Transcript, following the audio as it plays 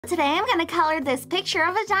Today I'm going to color this picture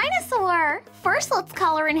of a dinosaur. First, let's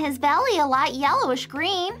color in his belly a light yellowish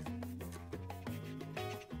green.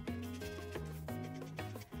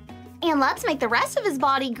 And let's make the rest of his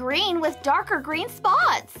body green with darker green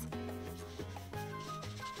spots.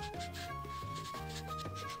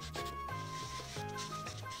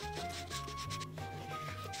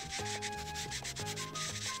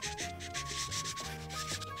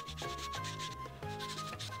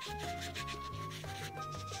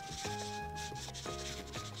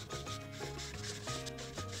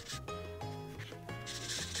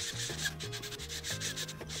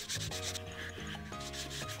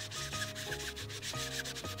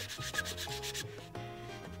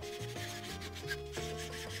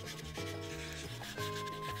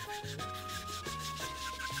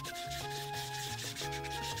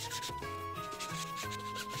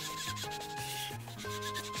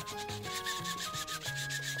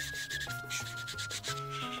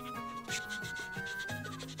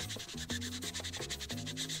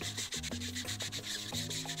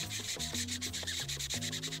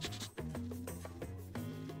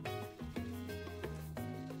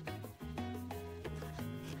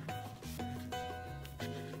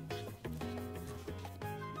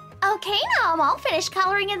 Okay, now I'm all finished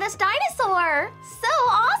coloring in this dinosaur. So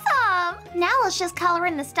awesome! Now let's just color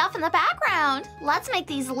in the stuff in the background. Let's make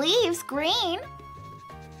these leaves green.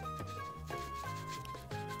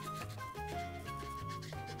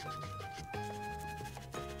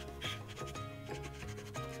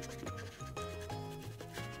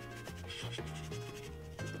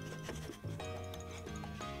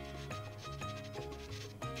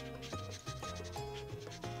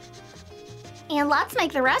 And let's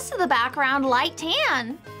make the rest of the background light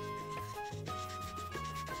tan.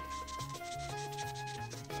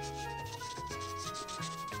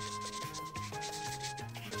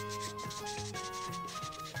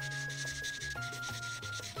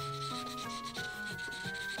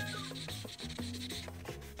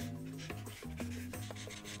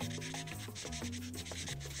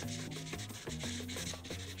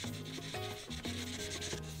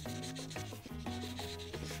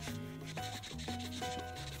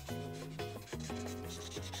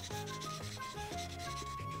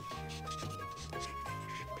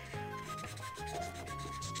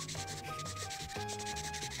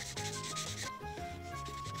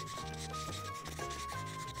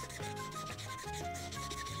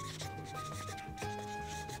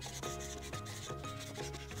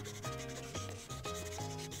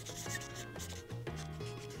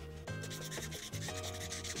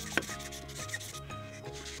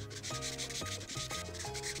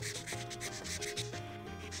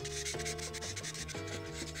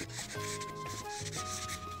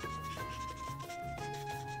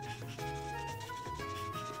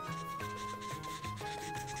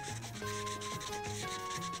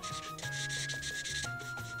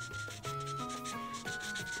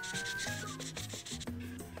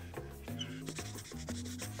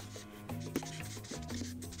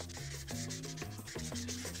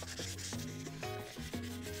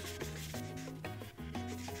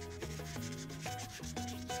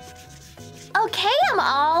 Okay, I'm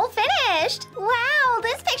all finished. Wow,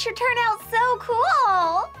 this picture turned out so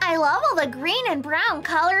cool. I love all the green and brown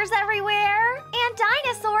colors everywhere. And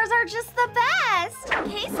dinosaurs are just the best.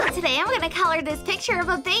 Okay, so today I'm going to color this picture of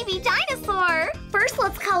a baby dinosaur. First,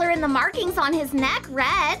 let's color in the markings on his neck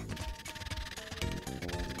red.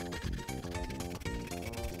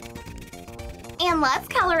 And let's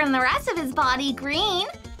color in the rest of his body green.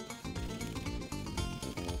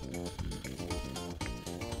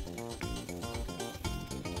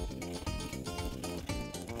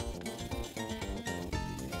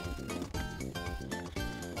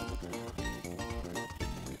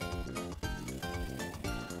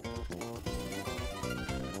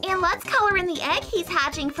 And let's color in the egg he's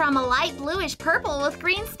hatching from a light bluish purple with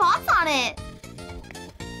green spots on it.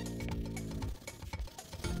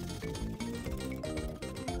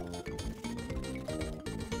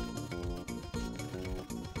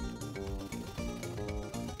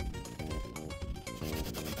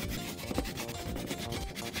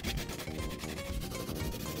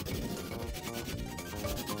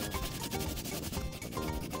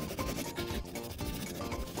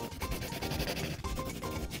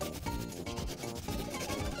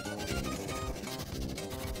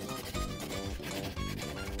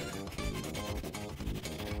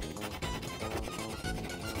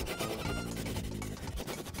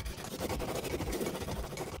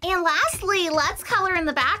 And lastly, let's color in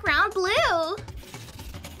the background blue.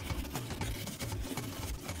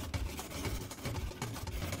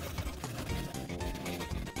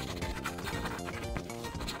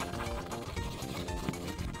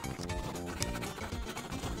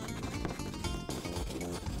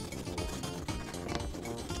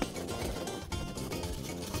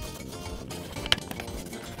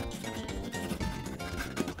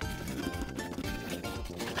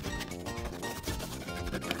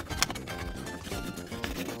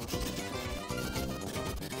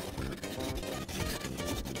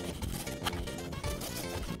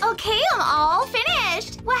 Okay, I'm all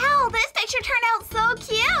finished. Wow, this picture turned out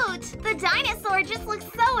so cute. The dinosaur just looks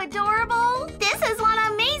so adorable. This is one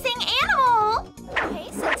amazing animal.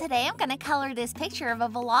 Okay, so today I'm gonna color this picture of a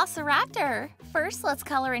Velociraptor. First, let's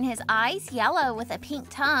color in his eyes yellow with a pink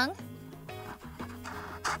tongue.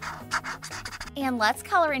 And let's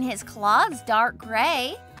color in his claws dark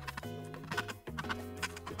gray.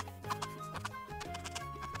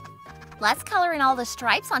 Let's color in all the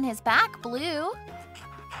stripes on his back blue.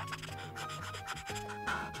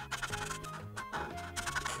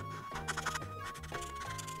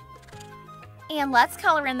 And let's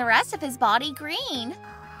color in the rest of his body green.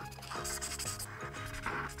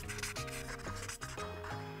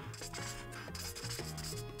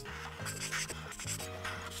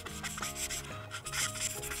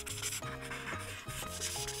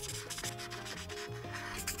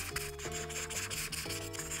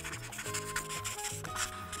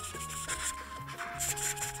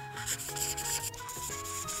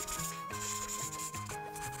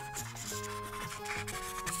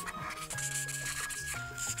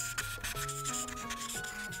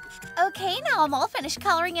 Okay, now I'm all finished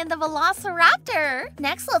coloring in the Velociraptor.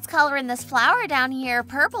 Next, let's color in this flower down here,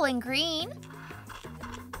 purple and green.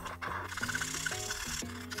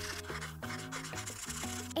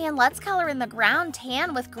 And let's color in the ground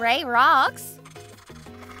tan with gray rocks.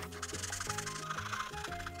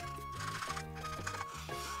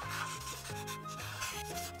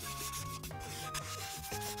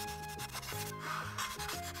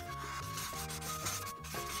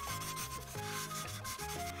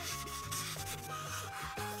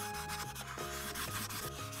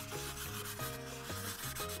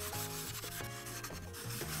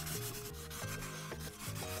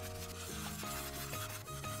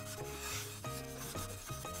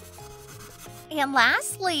 And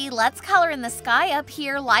lastly, let's color in the sky up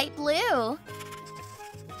here light blue.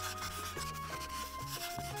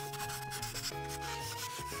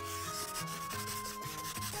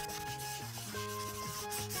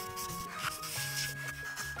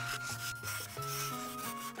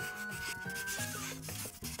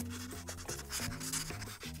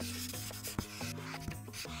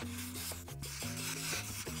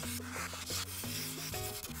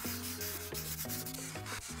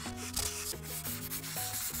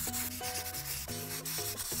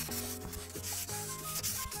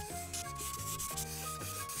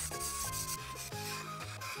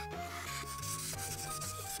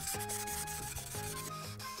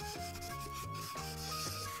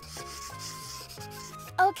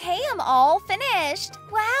 Okay, I'm all finished.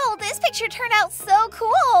 Wow, this picture turned out so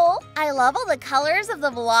cool. I love all the colors of the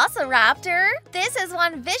Velociraptor. This is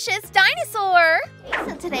one vicious dinosaur.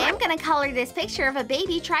 So today I'm gonna color this picture of a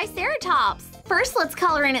baby Triceratops. First, let's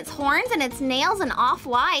color in its horns and its nails in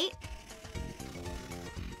off-white.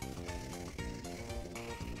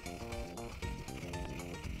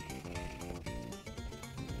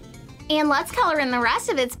 And let's color in the rest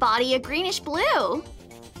of its body a greenish blue.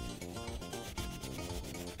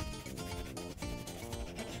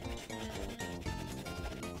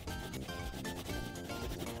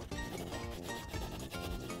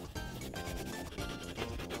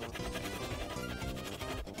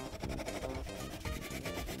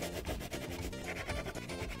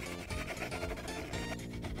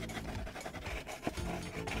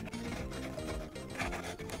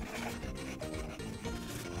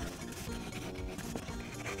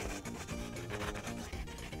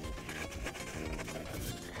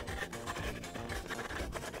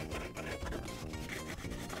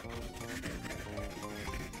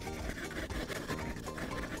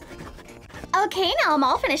 Okay, now I'm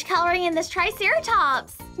all finished coloring in this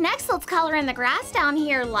Triceratops. Next, let's color in the grass down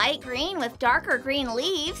here light green with darker green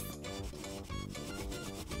leaves.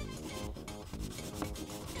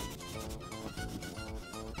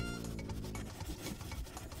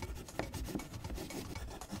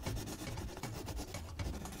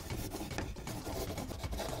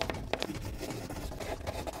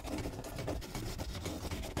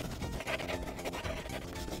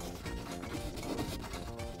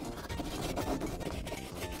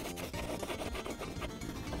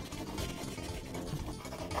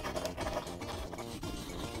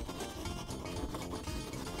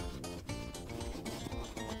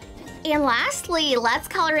 And lastly, let's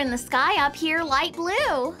color in the sky up here light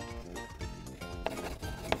blue.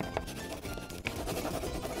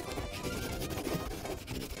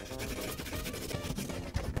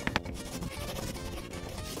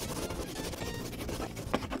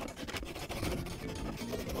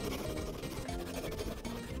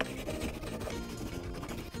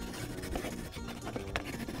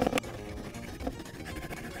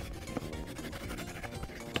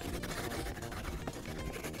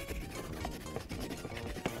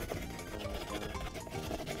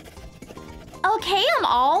 Okay, I'm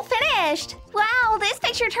all finished. Wow, this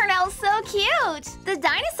picture turned out so cute. The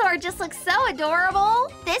dinosaur just looks so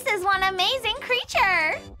adorable. This is one amazing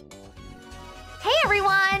creature. Hey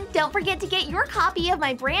everyone! Don't forget to get your copy of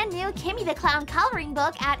my brand new Kimmi the Clown coloring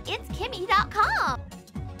book at itskimmi.com.